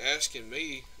like asking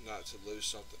me not to lose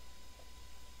something,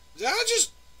 I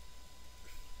just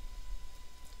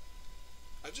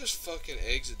fucking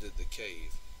exited the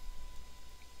cave,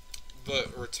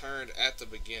 but returned at the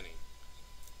beginning.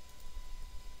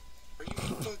 Are you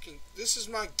fucking? This is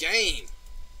my game,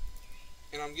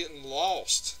 and I'm getting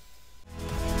lost.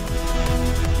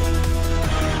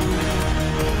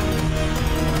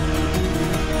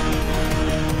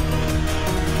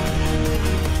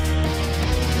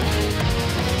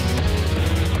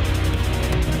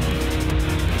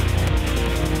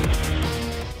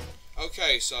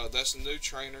 Okay, so that's a new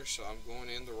trainer, so I'm going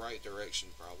in the right direction,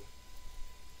 probably.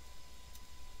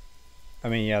 I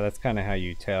mean, yeah, that's kind of how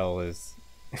you tell is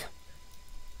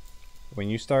when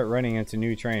you start running into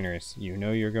new trainers, you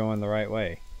know you're going the right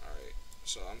way. Alright,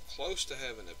 so I'm close to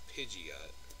having a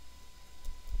Pidgeot.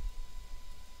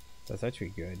 That's actually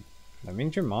good. That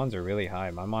means your mons are really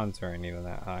high. My mons aren't even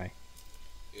that high.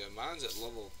 Yeah, mine's at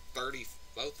level 30.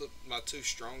 Both of my two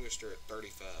strongest are at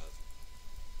 35.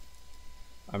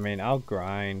 I mean, I'll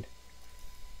grind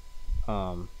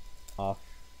off.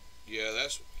 Yeah,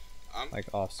 that's like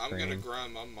off screen. I'm gonna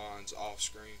grind my mons off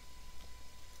screen.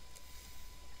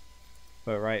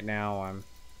 But right now I'm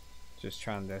just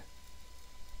trying to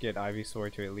get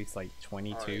Ivysaur to at least like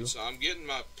 22. Alright, so I'm getting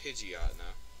my Pidgeot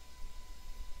now.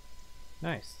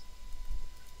 Nice.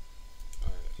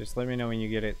 Alright. Just let me know when you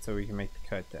get it so we can make the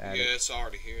cut to add it. Yeah, it's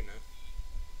already here now.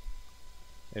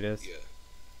 It is? Yeah.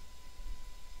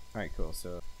 Alright, cool.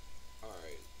 So.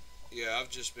 Alright. Yeah, I've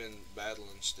just been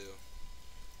battling still.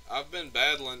 I've been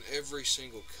battling every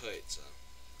single cut, so.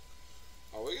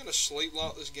 Are we gonna sleep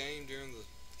lock this game during the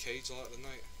CageLocke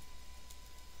tonight?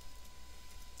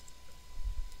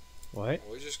 What?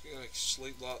 Are we just gonna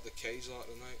sleep lock the CageLocke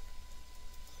tonight?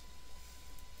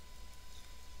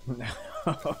 No.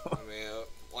 I mean,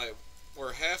 like,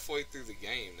 we're halfway through the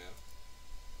game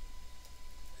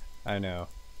now. I know.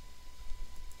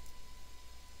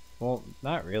 Well,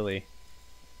 not really.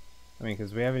 I mean,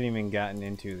 because we haven't even gotten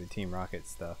into the Team Rocket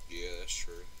stuff. Yeah, that's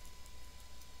true.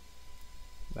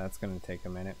 That's going to take a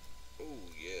minute.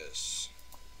 Ooh, yes.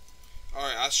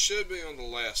 Alright, I should be on the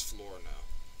last floor now.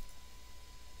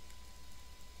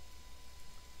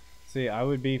 See, I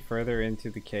would be further into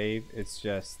the cave. It's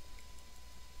just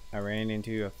I ran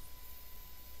into a...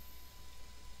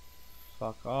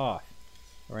 Fuck off.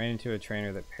 I ran into a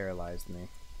trainer that paralyzed me.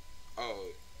 Oh,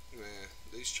 man.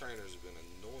 These trainers have been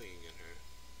annoying in here.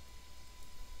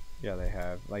 Yeah, they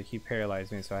have. Like, he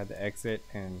paralyzed me, so I had to exit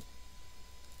and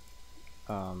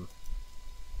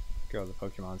Go to the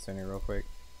Pokemon Center real quick.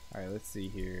 Alright, let's see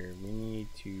here. We need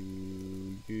to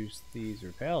use these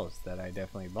repels that I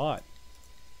definitely bought.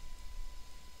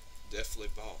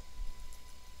 Definitely bought.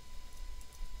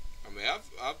 I mean,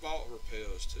 I've bought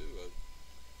repels too.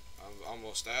 I'm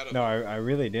almost out of No, them. I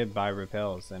really did buy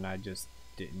repels, and I just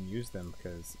didn't use them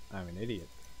because I'm an idiot.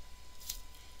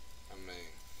 I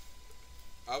mean,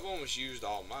 I've almost used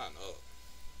all mine up.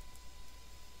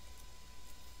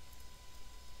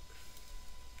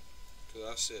 Because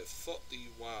I said, fuck these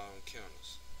wild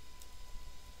encounters.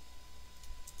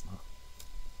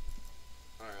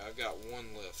 Alright, I've got one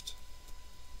left.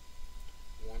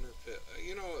 One repel.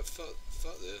 You know what? Fuck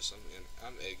this.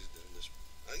 I'm exiting this.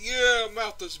 Yeah, I'm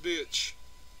out this bitch.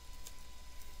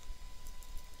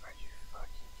 Are you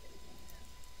fucking kidding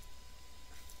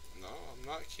me? No, I'm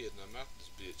not kidding. I'm out this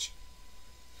bitch.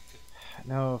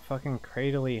 No, fucking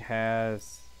Cradley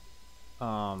has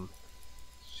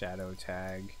Shadow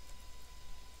Tag.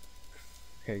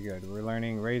 Okay, good. We're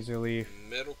learning Razor Leaf.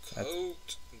 Metal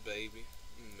coat, baby.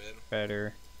 Metal.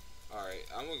 Better. Alright,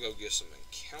 I'm gonna go get some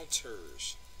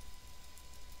encounters.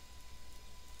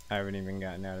 I haven't even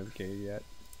gotten out of the cave yet.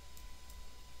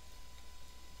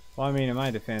 Well, I mean, in my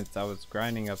defense, I was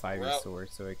grinding up Ivysaur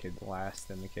so it could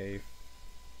last in the cave.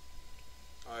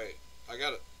 Alright, I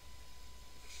got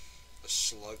a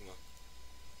Slugma.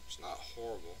 It's not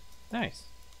horrible. Nice.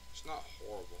 It's not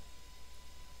horrible.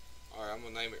 Alright, I'm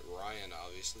gonna name it Ryan,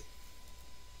 obviously.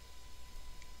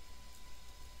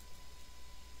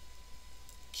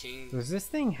 King. Does this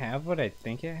thing have what I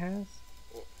think it has?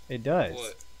 What? It does.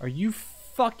 What? Are you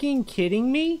fucking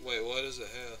kidding me? Wait, what does it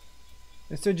have?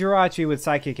 It's a Jirachi with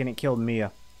Psychic and it killed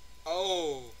Mia.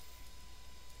 Oh.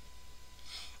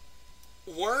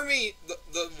 Wormy,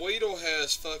 the Weedle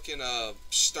has fucking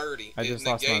Sturdy. I just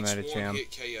lost my Medicham. One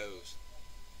hit KOs.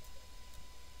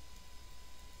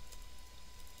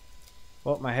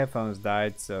 Well, my headphones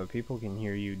died, so people can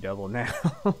hear you double now.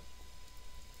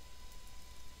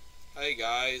 Hey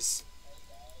guys,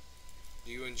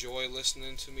 do you enjoy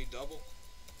listening to me double?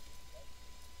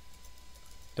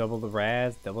 Double the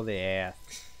Raz, double the ass.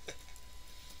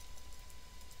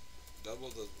 Double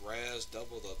the Raz,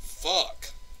 double the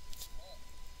fuck.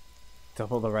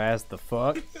 Double the Raz, the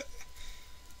fuck?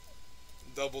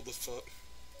 Double the fuck.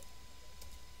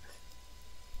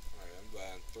 Alright, I'm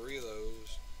buying 3 of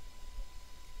those.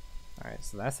 Alright,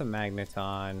 so that's a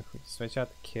Magneton. We switch out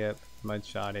the Kip,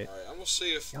 Mudshot it. Alright, I'm gonna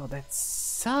see if... Yo, that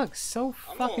sucks so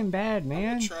I'm fucking bad, I'm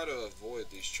man. gonna try to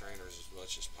avoid these trainers as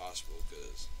much as possible,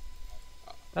 because...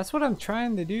 That's what I'm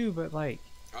trying to do, but like...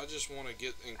 I just want to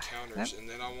get encounters, and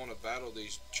then I want to battle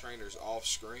these trainers off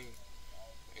screen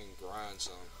and grind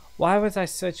some. Why was I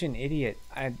such an idiot?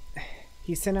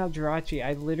 He sent out Jirachi.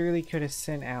 I literally could have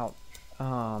sent out,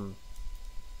 I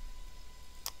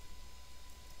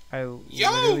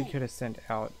literally could have sent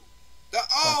out...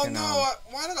 Oh fucking, no,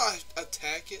 why did I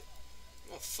attack it?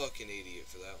 I'm a fucking idiot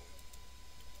for that one.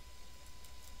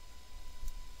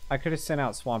 I could have sent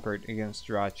out Swampert against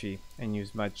Jirachi and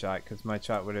used Mudshot, because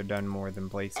Mudshot would have done more than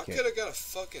Blaze I Kick. could have got a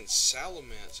fucking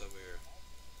Salamence over here.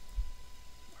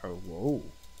 Oh, whoa.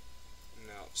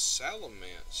 Now,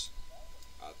 Salamence,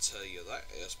 I'll tell you, that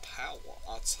is power.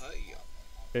 I'll tell you.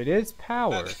 It is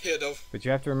power, I'm about to head over. but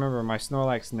you have to remember my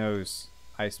Snorlax knows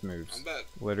ice moves. I'm about,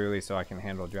 Literally so I can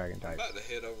handle Dragon I'm type. about to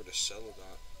head over to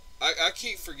Celadon. I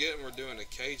keep forgetting we're doing a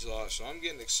cage lock, so I'm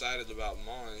getting excited about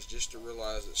Mons just to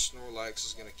realize that Snorlax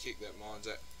is going to kick that Mons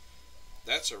out.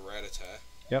 That's a Rattata.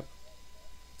 Yep.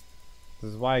 This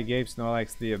is why I gave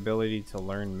Snorlax the ability to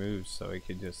learn moves so it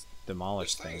could just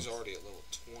demolish This thing's things. already at level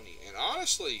 20, and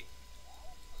honestly,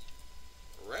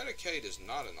 Raticate is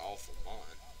not an awful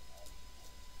Mon.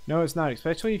 No, it's not,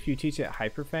 especially if you teach it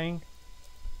Hyper Fang.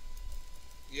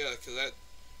 Yeah, because that...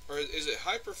 Or is it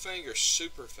Hyper Fang or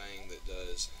Super Fang that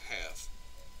does half?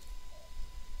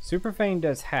 Super Fang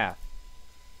does half.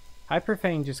 Hyper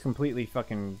Fang just completely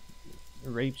fucking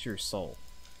rapes your soul.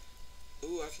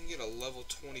 Ooh, I can get a level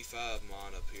 25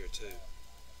 Mon up here, too.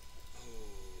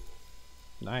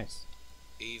 Ooh. Nice.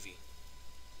 Eevee.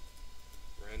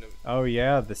 Random... Oh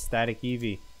yeah, the static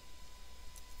Eevee.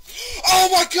 Oh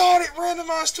my god, it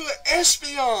randomized to an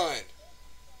Espeon!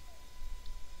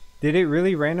 Did it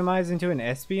really randomize into an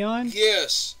Espeon?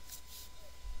 Yes!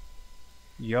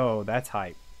 Yo, that's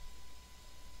hype.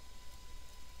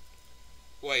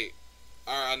 Wait.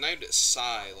 Alright, I named it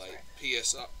Psy, like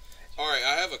PSI. Alright,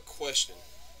 I have a question.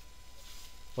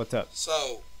 What's up?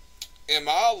 So, am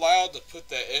I allowed to put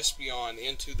that Espeon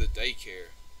into the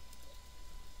daycare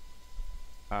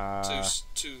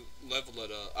to level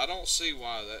it up? I don't see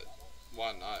why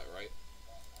not, right?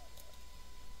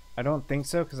 I don't think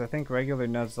so, because I think regular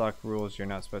Nuzlocke rules you're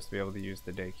not supposed to be able to use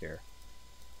the daycare.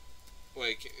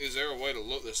 Wait, is there a way to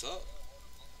look this up?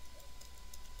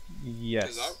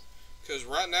 Yes. Because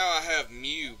right now I have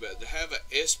Mew, but to have an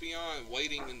Espeon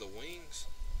waiting in the wings.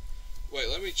 Wait,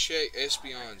 let me check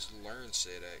Espeon's learn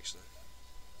set actually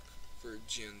for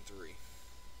Gen 3.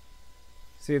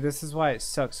 See, this is why it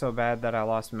sucks so bad that I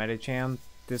lost Medicham.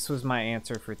 This was my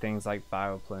answer for things like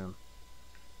Bioplume.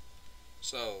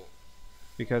 So,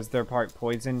 because they're part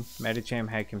poison, Medicham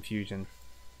had confusion.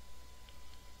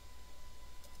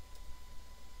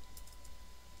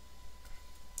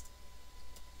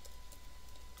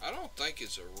 I don't think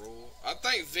it's a rule. I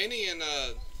think Vinny and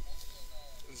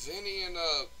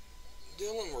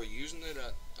Dylan were using it.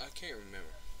 I can't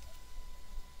remember.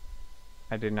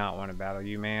 I did not want to battle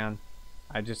you, man.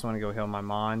 I just want to go heal my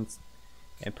Mons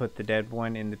and put the dead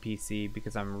one in the PC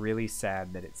because I'm really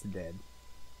sad that it's dead.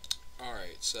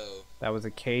 Alright, so... that was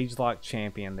a CageLocke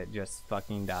champion that just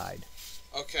fucking died.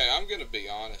 Okay, I'm gonna be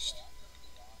honest.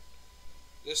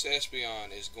 This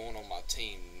Espeon is going on my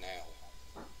team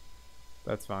now.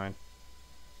 That's fine.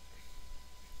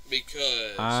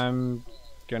 Because... I'm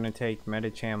gonna take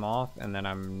Medicham off, and then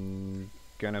I'm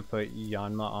gonna put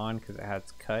Yanma on because it has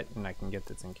cut and I can get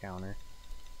this encounter.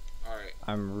 Alright.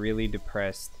 I'm really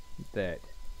depressed that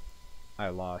I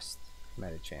lost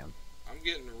Medicham. I'm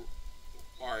getting...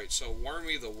 Alright, so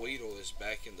Wormy the Weedle is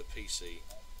back in the PC.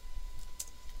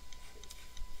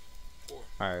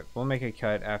 Alright, we'll make a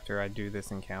cut after I do this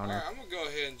encounter. Alright, I'm gonna go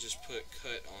ahead and just put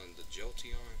cut on the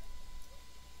Jolteon.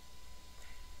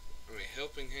 I mean,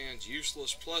 Helping Hand's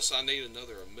useless, plus I need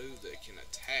another move that can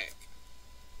attack.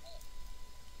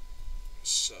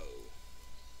 So...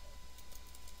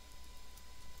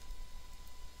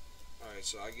 Alright,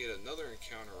 so I get another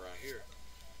encounter right here.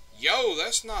 Yo,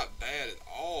 that's not bad at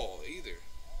all, either.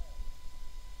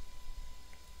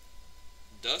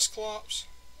 Dusclops?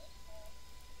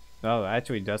 Oh,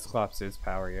 actually, Dusclops is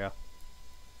power, yeah.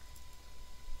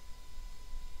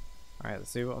 Alright,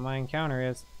 let's see what my encounter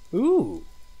is. Ooh!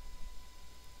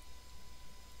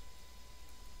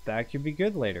 That could be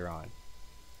good later on.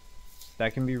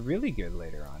 That can be really good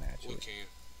later on, actually. What can?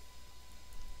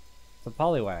 It's a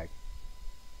Poliwag.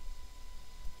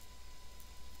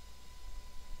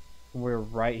 We're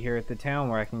right here at the town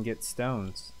where I can get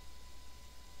stones.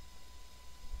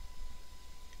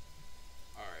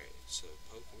 Alright, so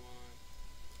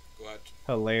Pokemon. Go out.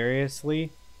 Hilariously,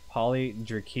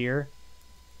 Drakir,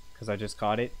 because I just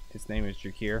caught it. Its name is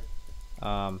Drakir.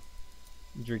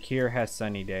 Drakir has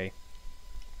Sunny Day.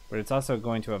 But it's also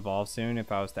going to evolve soon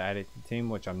if I was to add it to the team,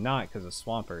 which I'm not because of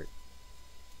Swampert.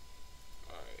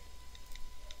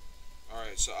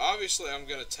 Alright, so obviously I'm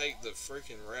going to take the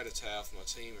freaking Rattata off my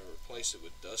team and replace it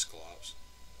with Dusclops.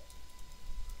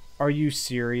 Are you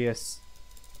serious?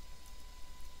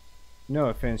 No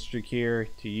offense, Drakir,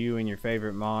 to you and your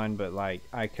favorite Mon, but like,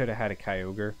 I could have had a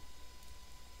Kyogre.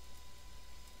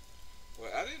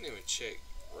 Well, I didn't even check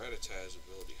Rattata's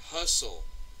ability. Hustle!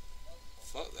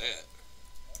 Fuck that.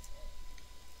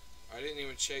 I didn't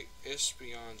even check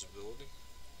Espeon's ability.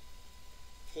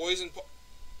 Poison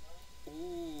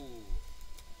Ooh.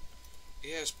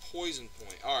 It has Poison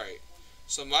Point. Alright.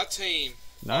 So my team...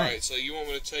 Nice. Alright, so you want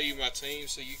me to tell you my team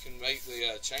so you can make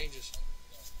the changes?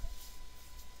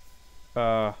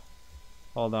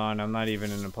 Hold on. I'm not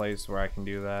even in a place where I can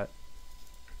do that.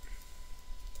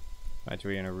 I'm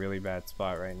actually in a really bad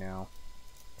spot right now.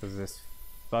 Because this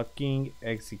fucking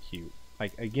execute.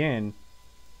 Like, again...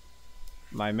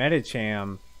 my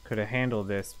Medicham could have handled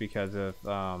this because of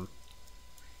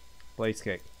Blaze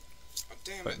Kick. Oh,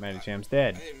 damn but it. Medicham's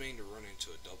dead. I didn't mean to run into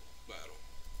a double battle.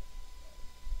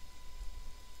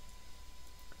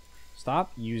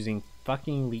 Stop using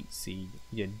fucking Leech Seed,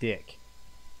 you dick.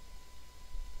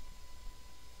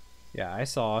 Yeah, I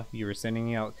saw you were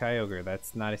sending out Kyogre.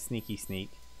 That's not a sneaky sneak.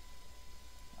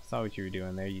 I saw what you were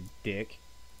doing there, you dick.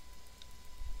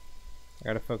 I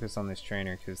gotta focus on this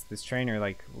trainer because this trainer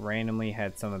like randomly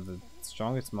had some of the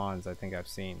strongest mons I think I've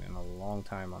seen in a long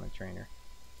time on a trainer.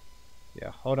 Yeah,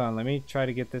 hold on, let me try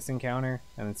to get this encounter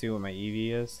and then see what my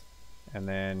EV is, and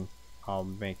then I'll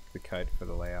make the cut for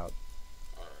the layout.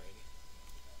 Alrighty.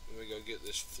 Let me go get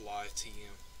this Fly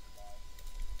TM.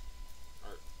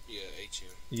 Or, yeah,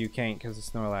 HM. You can't because of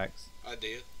Snorlax. I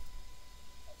did.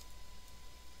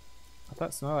 I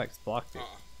thought Snorlax blocked it.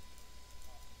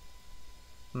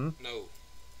 No.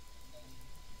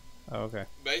 Oh, okay.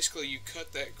 Basically, you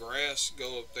cut that grass,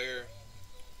 go up there,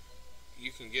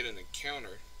 you can get an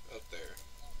encounter up there.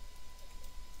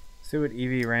 See what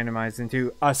EV randomized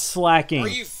into a slacking. Are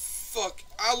you fuck?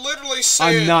 I literally said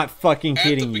I'm not fucking at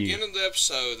kidding the you. beginning of the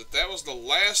episode that was the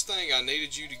last thing I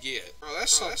needed you to get. Bro,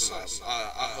 that's something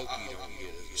I hope you don't get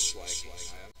it, you slack.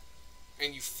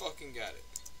 And you fucking got it.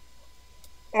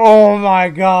 Oh my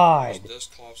god.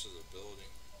 Dusclops' ability.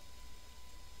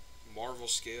 Marvel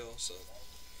skill, so.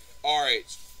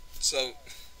 Alright, so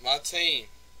my team.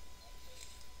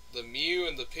 The Mew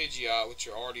and the Pidgeot, which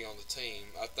are already on the team.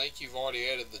 I think you've already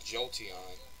added the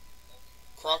Jolteon.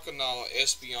 Crocodile,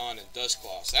 Espeon, and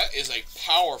Dusclops. That is a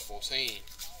powerful team.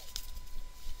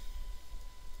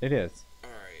 It is.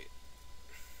 Alright.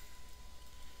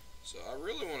 So I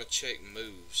really want to check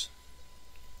moves.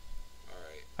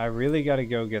 Alright. I really gotta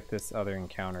go get this other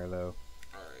encounter though.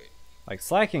 Alright. Like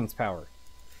Slacking's power.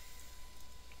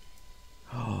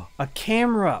 Oh, a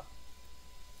camera!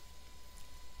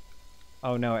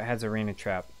 Oh no, it has arena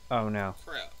trap. Oh no.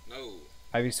 Crap, no.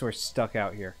 Ivysaur's stuck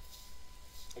out here.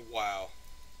 Wow.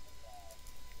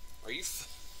 Are you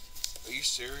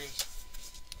serious?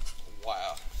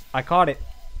 Wow. I caught it.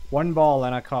 One ball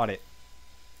and I caught it.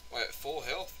 Wait, full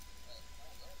health?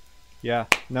 Yeah.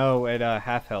 No, at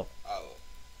half health. Oh.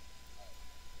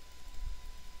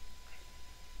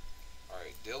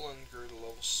 Alright, Dylan grew to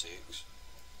level 6.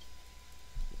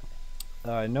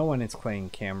 No one is playing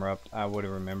Camerupt. I would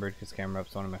have remembered because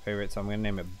Camerupt's one of my favorites, so I'm gonna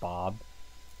name it Bob.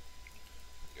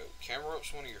 Yo,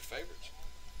 Camerupt's one of your favorites?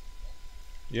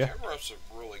 Yeah. Camerupt's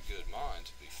a really good mind,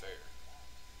 to be fair.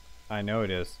 I know it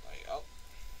is. Like, oh.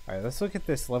 Alright, let's look at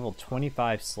this level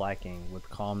 25 Slacking with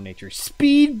Calm Nature.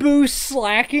 Speed boost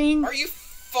Slacking? Are you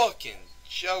fucking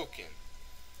joking?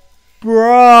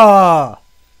 Bruh!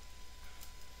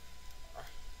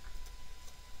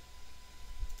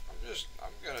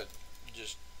 I'm gonna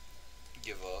just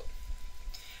give up.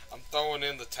 I'm throwing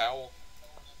in the towel.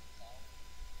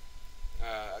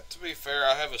 To be fair,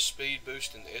 I have a speed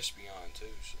boost in the Espeon too,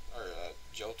 or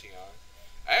Jolteon.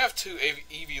 I have 2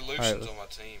 evolutions on my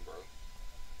team, bro.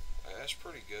 That's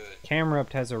pretty good.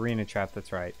 Camerupt has Arena Trap,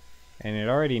 that's right. And it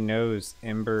already knows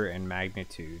Ember and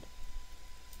Magnitude.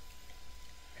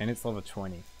 And it's level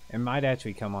 20. It might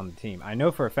actually come on the team. I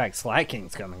know for a fact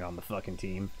Slacking's coming on the fucking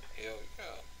team. Hell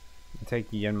yeah. Take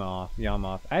Yam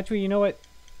off. Actually, you know what?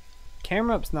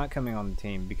 Camerupt's not coming on the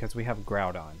team because we have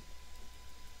Groudon.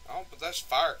 Oh, but that's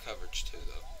fire coverage too,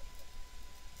 though.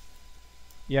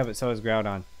 Yeah, but so is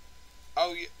Groudon.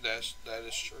 Oh yeah, that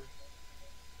is true.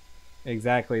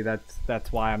 Exactly.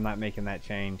 That's why I'm not making that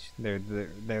change. They're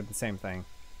the same thing.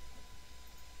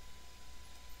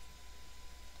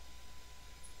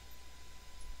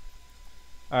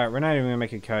 All right, we're not even gonna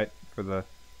make a cut for the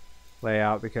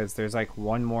layout because there's like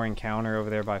one more encounter over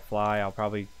there by Fly. I'll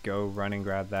probably go run and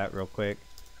grab that real quick.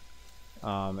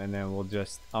 And then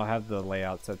I'll have the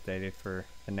layouts updated for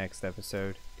the next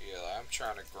episode. Yeah, I'm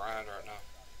trying to grind right now.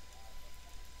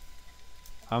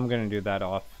 I'm gonna do that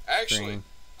off Actually, screen.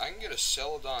 I can get a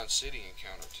Celadon City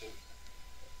encounter too.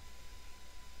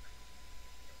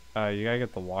 You gotta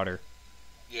get the water.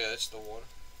 Yeah, it's the water.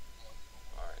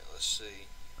 Alright, let's see.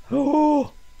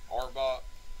 Oh! Arbok.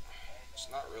 It's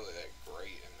not really that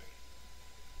great, I mean.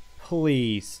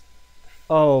 Please.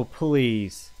 Oh,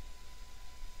 please.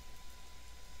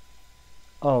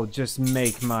 Oh, just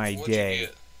make my What'd day. you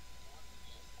get?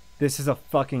 This is a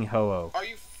fucking Ho-Oh. Are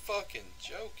you fucking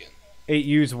joking? It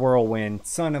used Whirlwind.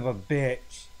 Son of a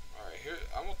bitch. Alright, here,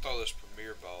 I'm gonna throw this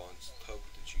Premier Ball and hope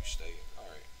that you stay.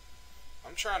 Alright.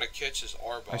 I'm trying to catch this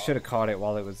Arbok. I should have caught it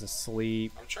while it was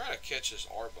asleep. I'm trying to catch this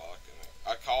Arbok, and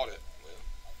I caught it. Well,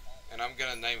 and I'm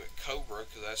gonna name it Cobra,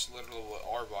 because that's literally what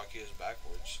Arbok is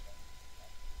backwards.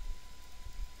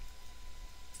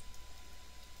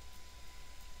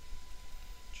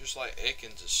 Just like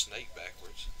Ekans is snake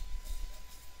backwards.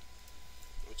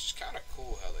 Which is kind of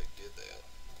cool how they did that.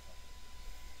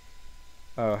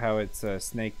 Oh, how it's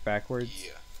snake backwards?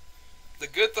 Yeah. The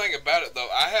good thing about it, though,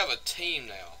 I have a team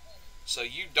now. So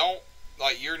you don't,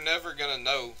 like, you're never going to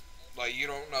know, like, you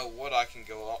don't know what I can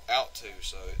go out to,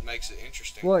 so it makes it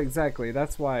interesting. Well, exactly.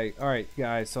 That's why, alright,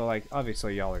 guys, so, like,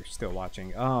 obviously y'all are still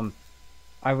watching.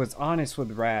 I was honest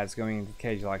with Raz going into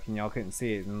CageLocke, and y'all couldn't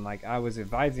see it, and, like, I was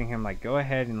advising him, like, go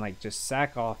ahead and, like, just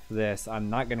sack off this. I'm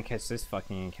not going to catch this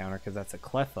fucking encounter, because that's a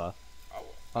Cleffa.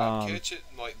 I'll catch it,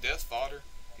 like, death fodder,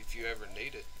 if you ever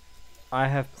need it. I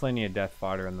have plenty of death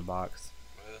fodder in the box.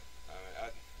 Well, I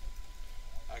mean,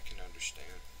 I can understand.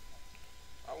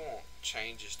 I want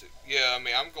changes to, yeah, I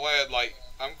mean, I'm glad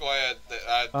that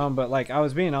I... But, like, I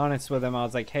was being honest with him. I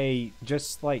was like, hey,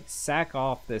 just, like, sack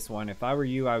off this one. If I were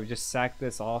you, I would just sack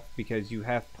this off because you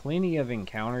have plenty of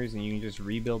encounters and you can just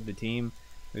rebuild the team.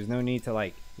 There's no need to,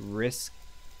 like, risk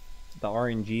the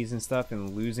RNGs and stuff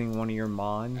and losing one of your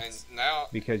mons. And now,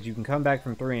 because you can come back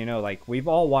from 3-0. Like, we've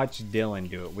all watched Dylan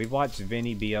do it. We've watched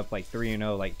Vinny be up like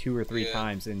 3-0 like 2 or 3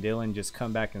 times, and Dylan just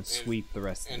come back and sweep the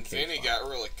rest of the And cage Vinny lock. got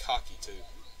really cocky too.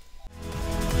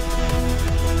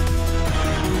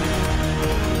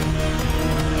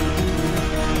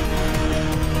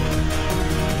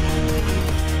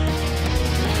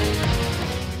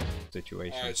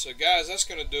 Situation. Alright, so guys, that's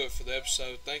going to do it for the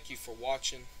episode. Thank you for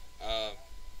watching.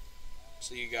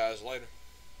 See you guys later.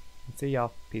 See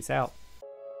y'all. Peace out.